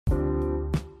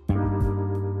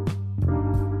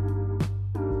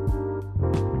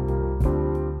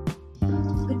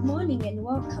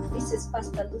This is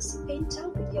Pastor Lucy Painter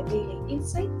with your daily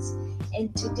insights,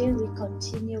 and today we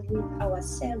continue with our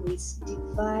series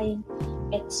Divine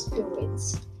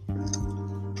Experience.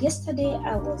 Yesterday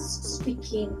I was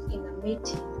speaking in a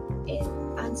meeting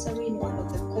and answering one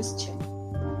of the questions.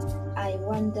 I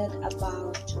wondered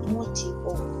about motive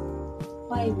of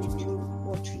why we do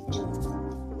what we do.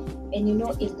 And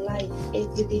in life,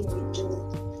 everything we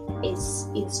do is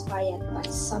inspired by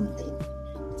something.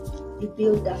 You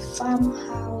build a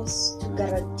farmhouse to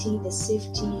guarantee the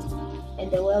safety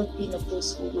and the well-being of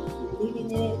those who will be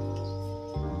living in it.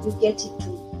 You get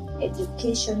into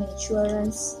education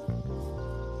insurance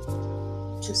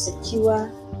to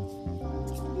secure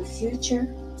your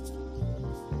future.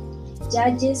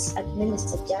 Judges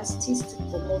administer justice to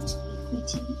promote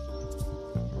equity.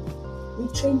 We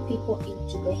train people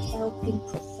into the helping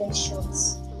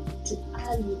professions to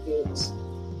alleviate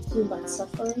human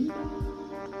suffering.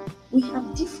 We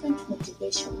have different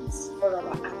motivations for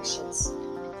our actions,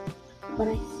 but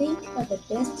I think that the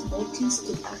best motives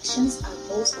to actions are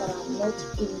those that are not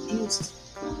induced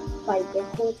by the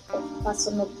hope of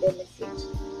personal benefit,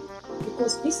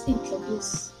 because this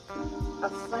introduces a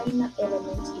finer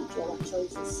element into our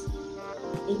choices.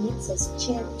 It makes us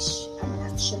cherish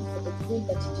an action for the good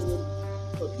that it will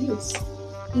produce,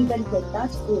 even when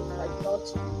that good might not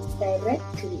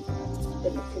directly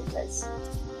benefit us.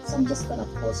 So I'm just going to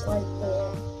pause right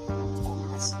there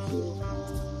and ask you,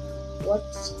 what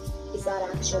is that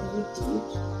action you did?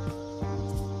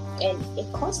 And it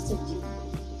costed you,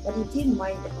 but you didn't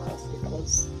mind the cost,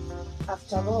 because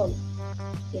after all,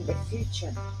 in the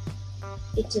future,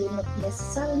 it will not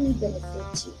necessarily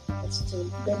benefit you, but it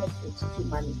will benefit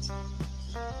humanity.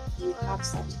 Do you have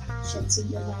such actions in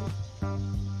your life?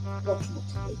 What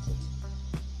motivated?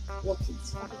 What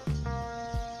inspired?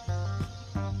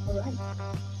 Alright.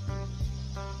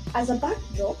 As a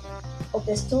backdrop of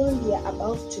the story we are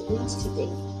about to read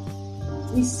today,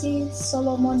 we see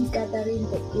Solomon gathering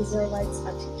the Israelites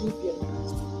at Gibeon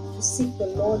to seek the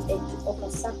Lord and to offer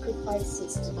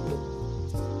sacrifices to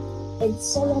Him. And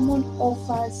Solomon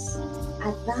offers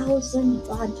 1,000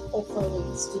 burnt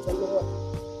offerings to the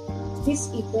Lord. This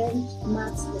event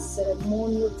marks the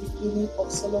ceremonial beginning of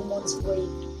Solomon's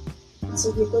reign.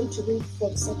 So we're going to read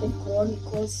from 2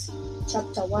 Chronicles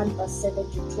chapter 1 verse 7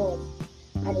 to 12.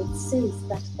 And it says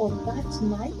that on that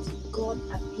night God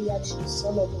appeared to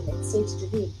Solomon and said to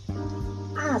him,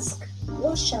 "Ask,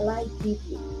 what shall I give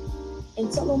you?"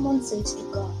 And Solomon said to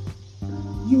God,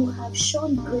 "You have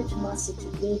shown great mercy to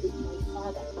David my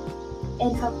father,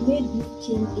 and have made me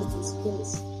king in his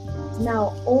place.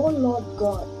 Now, O Lord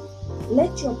God,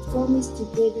 let your promise to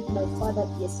David my father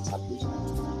be established.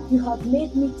 You have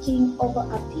made me king over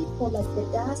a people like the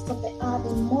dust of the earth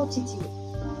in multitude.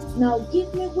 Now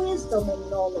give me wisdom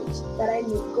and knowledge, that I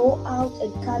may go out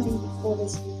and come in before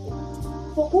these people.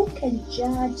 For who can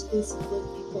judge these great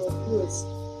people of yours?"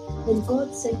 Then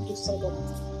God said to Solomon,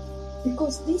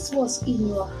 "Because this was in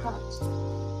your heart,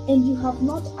 and you have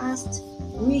not asked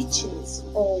riches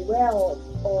or wealth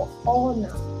or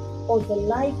honor or the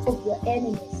life of your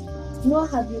enemies, nor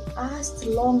have you asked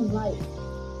long life,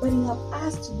 but you have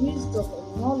asked wisdom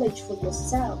and knowledge for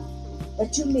yourself,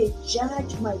 that you may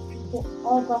judge my people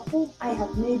over whom I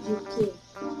have made you king.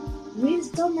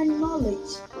 Wisdom and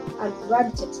knowledge are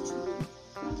granted to you,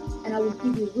 and I will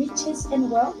give you riches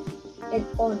and wealth and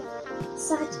honor,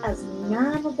 such as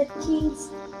none of the kings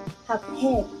have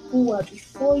had who were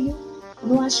before you,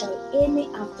 nor shall any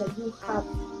after you have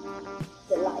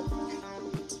the like."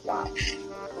 Wow.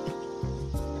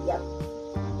 Yep.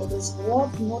 It is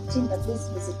worth noting that this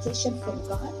visitation from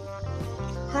God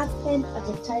happened at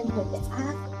a time when the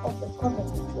Ark of the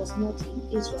Covenant was not in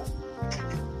Israel,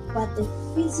 but the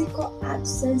physical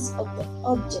absence of the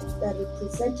object that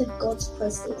represented God's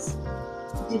presence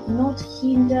did not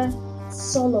hinder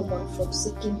Solomon from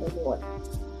seeking the Lord.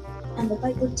 And the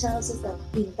Bible tells us that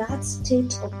in that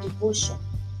state of devotion,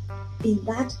 in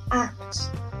that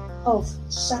act of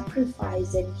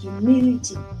sacrifice and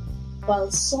humility,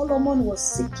 while Solomon was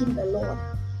seeking the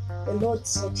Lord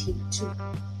sought him too.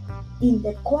 In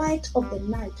the quiet of the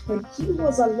night, when he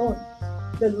was alone,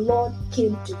 the Lord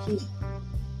came to him.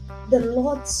 The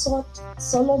Lord sought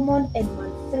Solomon and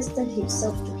manifested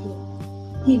himself to him.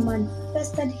 He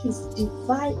manifested his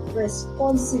divine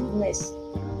responsiveness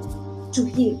to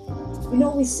him.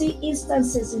 We see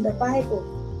instances in the Bible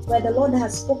where the Lord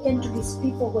has spoken to his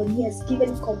people when he has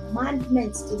given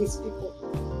commandments to his people.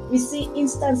 We see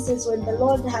instances when the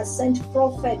Lord has sent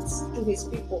prophets to his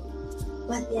people.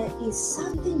 But there is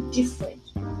something different.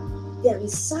 There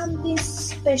is something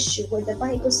special when the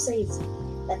Bible says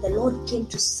that the Lord came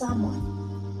to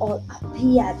someone or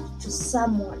appeared to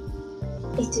someone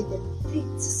it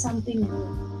depicts something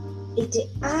new. It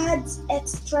adds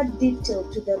extra detail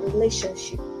to the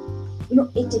relationship.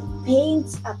 It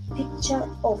paints a picture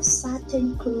of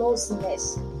certain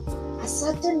closeness, a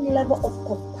certain level of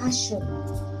compassion.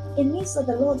 It means that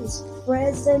the Lord is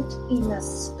present in a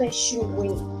special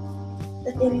way,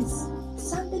 that there is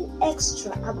something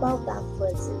extra about that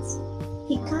presence.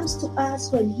 He comes to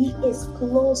us when He is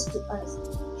close to us.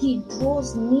 He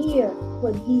draws near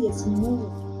when He is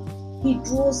moved. He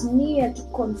draws near to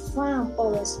confirm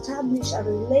or establish a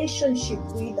relationship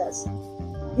with us.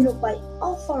 By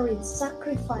offering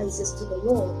sacrifices to the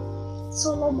Lord,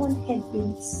 Solomon had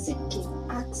been seeking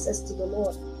access to the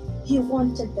Lord. He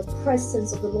wanted the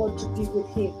presence of the Lord to be with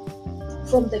him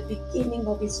from the beginning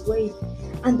of his reign.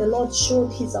 And the Lord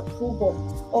showed His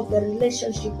approval of the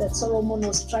relationship that Solomon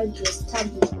was trying to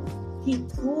establish. He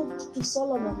proved to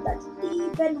Solomon that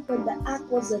even when the ark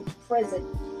wasn't present,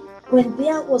 when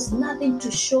there was nothing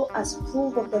to show as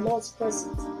proof of the Lord's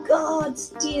presence, God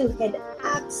still had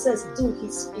access to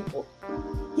His people.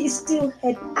 He still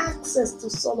had access to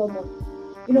Solomon.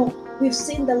 We've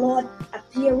seen the Lord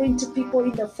appearing to people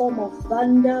in the form of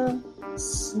thunder,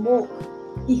 smoke.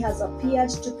 He has appeared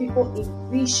to people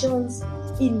in visions,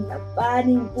 in a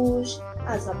burning bush,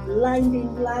 as a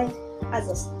blinding light, as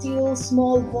a still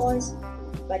small voice.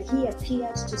 But He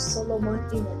appeared to Solomon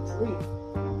in a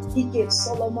dream. He gave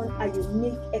Solomon a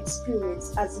unique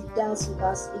experience, as He does with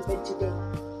us even today.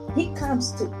 He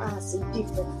comes to us in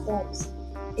different forms.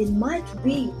 It might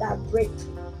be that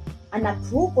breakthrough, an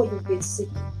approval you've been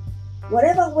seeking.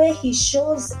 Whatever way He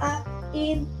shows up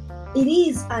in, it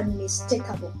is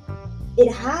unmistakable.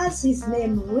 It has His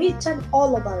name written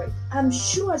all over it. I'm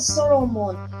sure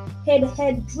Solomon had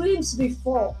had dreams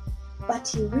before, but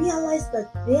he realized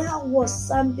that there was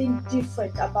something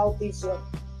different about this one.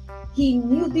 He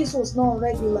knew this was not a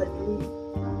regular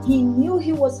dream. He knew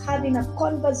he was having a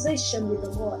conversation with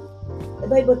the Lord. The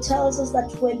Bible tells us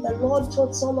that when the Lord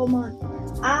told Solomon,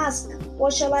 "Ask,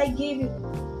 what shall I give you?"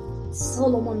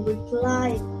 Solomon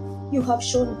replied, "You have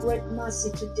shown great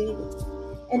mercy to David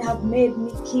and have made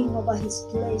me king over his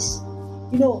place.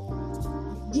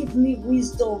 Give me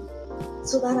wisdom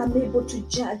so that I'm able to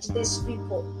judge these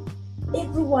people."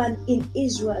 Everyone in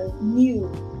Israel knew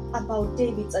about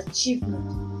David's achievement.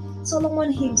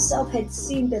 Solomon himself had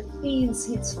seen the things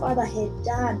his father had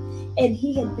done, and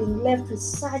he had been left with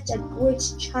such a great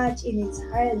charge in his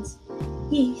hands.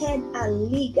 He had a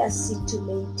legacy to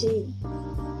maintain.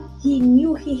 He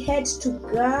knew he had to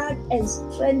guard and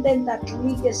strengthen that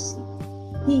legacy.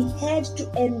 He had to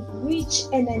enrich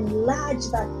and enlarge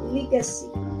that legacy.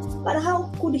 But how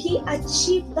could he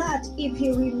achieve that if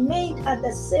he remained at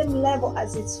the same level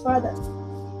as his father?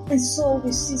 And so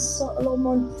we see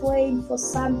Solomon praying for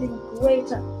something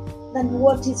greater than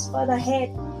what his father had.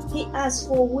 He asked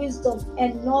for wisdom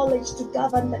and knowledge to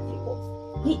govern the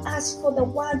people. He asked for the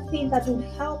one thing that would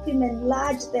help him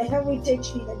enlarge the heritage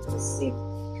he had received,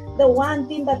 the one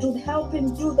thing that would help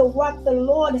him do the work the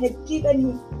Lord had given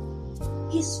him.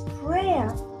 His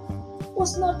prayer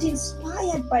was not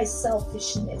inspired by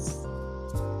selfishness.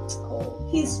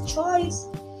 His choice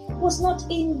was not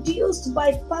induced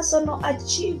by personal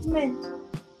achievement.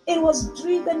 It was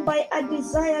driven by a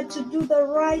desire to do the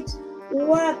right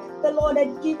work the Lord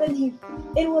had given him.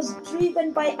 It was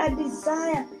driven by a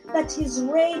desire that his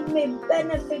reign may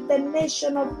benefit the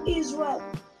nation of Israel.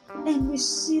 And we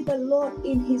see the Lord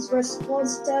in His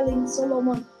response telling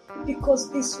Solomon, "Because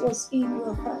this was in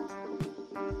your heart.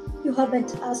 You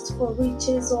haven't asked for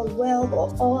riches or wealth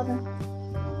or honor,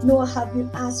 nor have you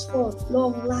asked for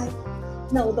long life.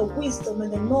 Now the wisdom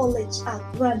and the knowledge are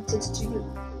granted to you.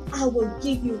 I will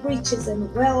give you riches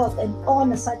and wealth and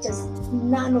honor such as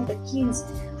none of the kings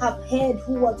have had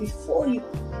who were before you,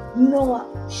 nor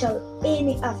shall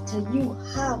any after you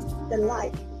have the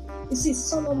like." You see,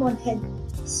 Solomon had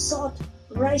sought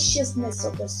righteousness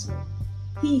of the soul.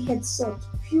 He had sought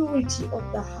purity of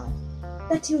the heart,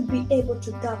 that he would be able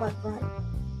to govern right.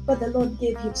 But the Lord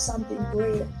gave him something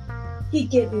greater. He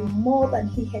gave him more than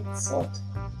he had sought.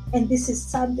 And this is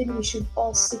something we should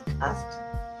all seek after.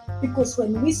 Because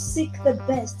when we seek the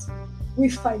best, we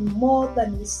find more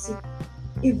than we seek.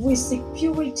 If we seek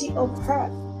purity of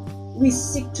heart, we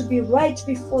seek to be right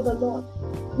before the Lord.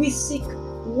 We seek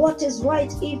what is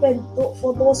right even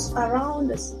for those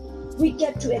around us. We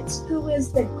get to experience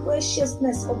the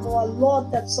graciousness of our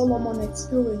Lord that Solomon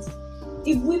experienced.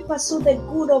 If we pursue the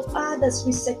good of others,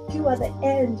 we secure the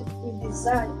end we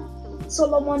desire.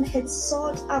 Solomon had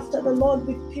sought after the Lord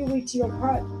with purity of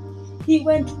heart. He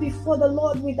went before the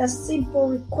Lord with a simple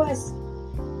request.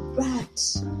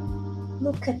 But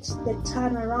look at the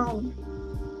turnaround.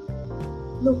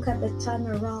 Look at the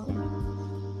turnaround.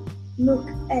 Look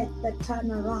at the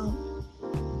turnaround.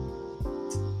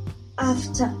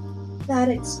 After that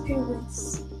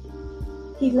experience,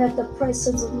 he left the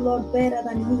presence of the Lord better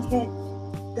than he had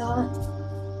done.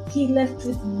 He left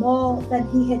with more than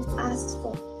he had asked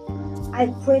for.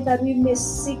 I pray that we may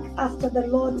seek after the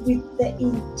Lord with the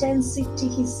intensity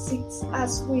he seeks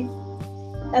us with,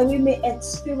 that we may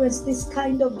experience this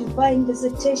kind of divine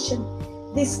visitation,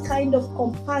 this kind of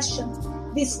compassion,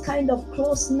 this kind of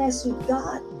closeness with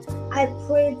God. I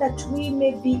pray that we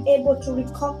may be able to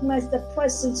recognize the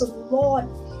presence of the Lord,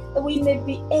 that we may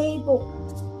be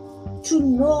able to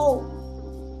know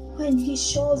when he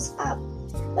shows up,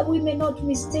 that we may not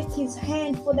mistake his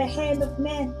hand for the hand of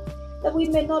man, that we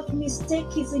may not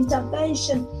mistake his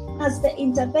intervention as the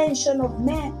intervention of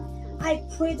man. I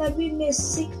pray that we may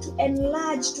seek to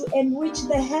enlarge, to enrich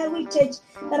the heritage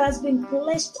that has been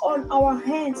placed on our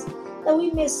hands, that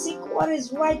we may seek what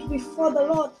is right before the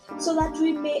Lord, so that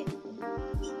we may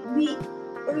be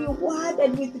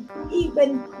rewarded with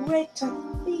even greater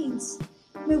things.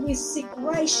 May we seek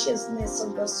righteousness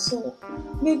of the soul.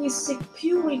 May we seek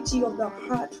purity of the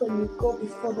heart when we go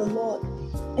before the Lord.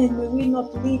 And may we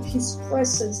not leave his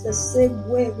presence the same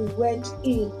way we went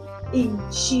in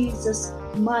Jesus'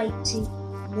 mighty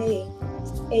name.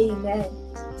 Amen.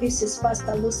 This is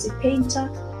Pastor Lucy Painter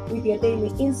with your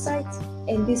daily insights,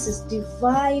 and this is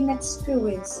Divine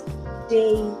Experience,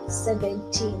 Day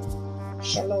 17.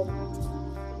 Shalom.